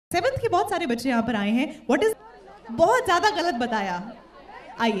7th के बहुत सारे बच्चे यहाँ पर आए हैं। व्हाट इज बहुत ज्यादा गलत बताया।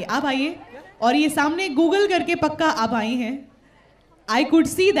 आइए आप आइए, और ये सामने गूगल करके पक्का आप आए हैं। आई कुड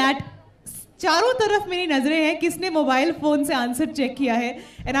सी दैट चारों तरफ मेरी नजरें हैं, किसने मोबाइल फोन से आंसर चेक किया है।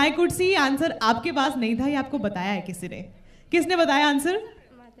 And I could C answer आपके पास नहीं था, ये आपको बताया है किसी ने। किसने बताया आंसर?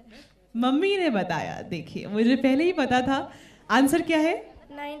 मम्मी ने बताया। देखिए मुझे पहले ही पता था। आंसर क्या है?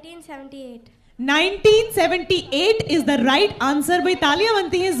 1978। 1978 इज द राइट आंसर। भाई तालियां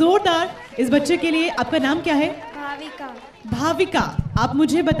बनती हैं जोरदार इस बच्चे के लिए। आपका नाम क्या है? भाविका। भाविका, आप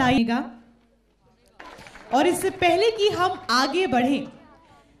मुझे बताइएगा। और इससे पहले कि हम आगे बढ़े,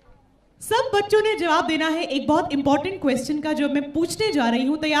 सब बच्चों ने जवाब देना है एक बहुत इंपॉर्टेंट क्वेश्चन का जो मैं पूछने जा रही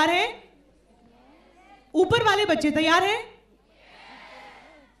हूं। तैयार हैं? ऊपर वाले बच्चे तैयार हैं?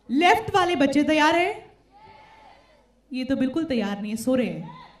 लेफ्ट वाले बच्चे तैयार हैं? ये तो बिल्कुल तैयार नहीं है, सो रहे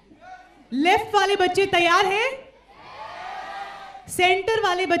हैं। लेफ्ट वाले बच्चे तैयार हैं? सेंटर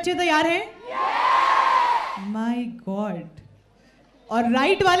वाले बच्चे तैयार हैं? My God. और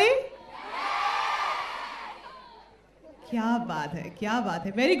राइट वाले? क्या बात है, क्या बात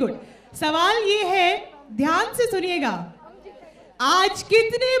है, वेरी गुड। सवाल ये है, ध्यान से सुनिएगा। आज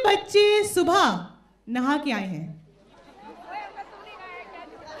कितने बच्चे सुबह नहा के आए हैं?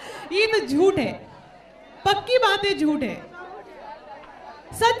 ये तो झूठ है, पक्की बात है, झूठ है।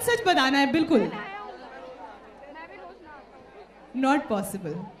 सच सच बताना है, बिल्कुल नॉट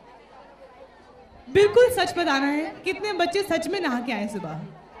पॉसिबल। बिल्कुल सच बताना है। कितने बच्चे सच में नहा के आए सुबह?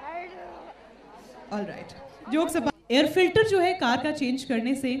 Alright, jokes apart. Air filter जो है कार का चेंज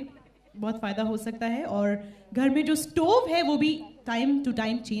करने से बहुत फायदा हो सकता है, और घर में जो स्टोव है वो भी टाइम टू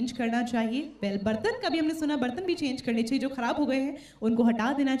टाइम चेंज करना चाहिए। बर्तन का भी हमने सुना, बर्तन भी चेंज करने चाहिए। जो खराब हो गए हैं उनको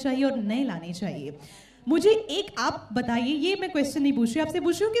हटा देना चाहिए और नए लाने चाहिए। मुझे एक आप बताइए, ये मैं क्वेश्चन नहीं पूछ रही, आपसे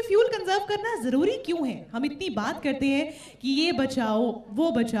पूछ रही हूँ कि फ्यूल कंजर्व करना जरूरी क्यों है? हम इतनी बात करते हैं कि ये बचाओ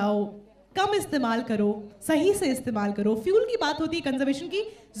वो बचाओ, कम इस्तेमाल करो, सही से इस्तेमाल करो। फ्यूल की बात होती है, कंजर्वेशन की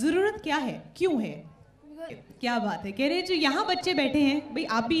जरूरत क्या है, क्यों है? क्या बात है, कह रहे हैं जो यहाँ बच्चे बैठे हैं, भाई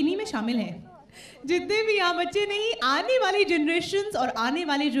आप भी इन्हीं में शामिल हैं। जितने भी यहाँ बच्चे नहीं, आने वाली जनरेशंस और आने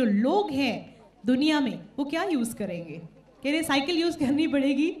वाले जो लोग हैं दुनिया में, वो क्या यूज करेंगे? कह रहे साइकिल यूज करनी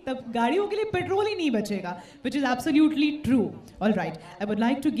पड़ेगी, तब गाड़ियों के लिए पेट्रोल ही नहीं बचेगा, which is absolutely true. All right, I would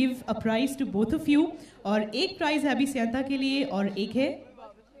like to give a prize to both of you. और एक प्राइज है अभी सियंता के लिए और एक है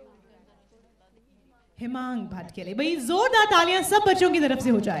हिमांग भट्ट के लिए। भाई जोरदार तालियां सब बच्चों की तरफ से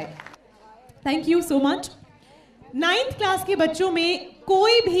हो जाए। Thank you so much. 9th class के बच्चों में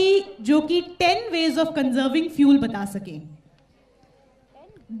कोई भी जो कि 10 वेज ऑफ कंजर्विंग फ्यूल बता सके,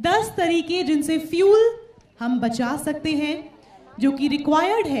 10 तरीके जिनसे फ्यूल हम बचा सकते हैं जो कि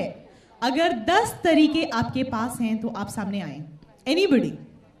रिक्वायर्ड है। अगर 10 तरीके आपके पास हैं तो आप सामने आए। एनीबडी?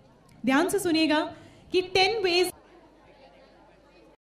 ध्यान से सुनिएगा कि 10 वेज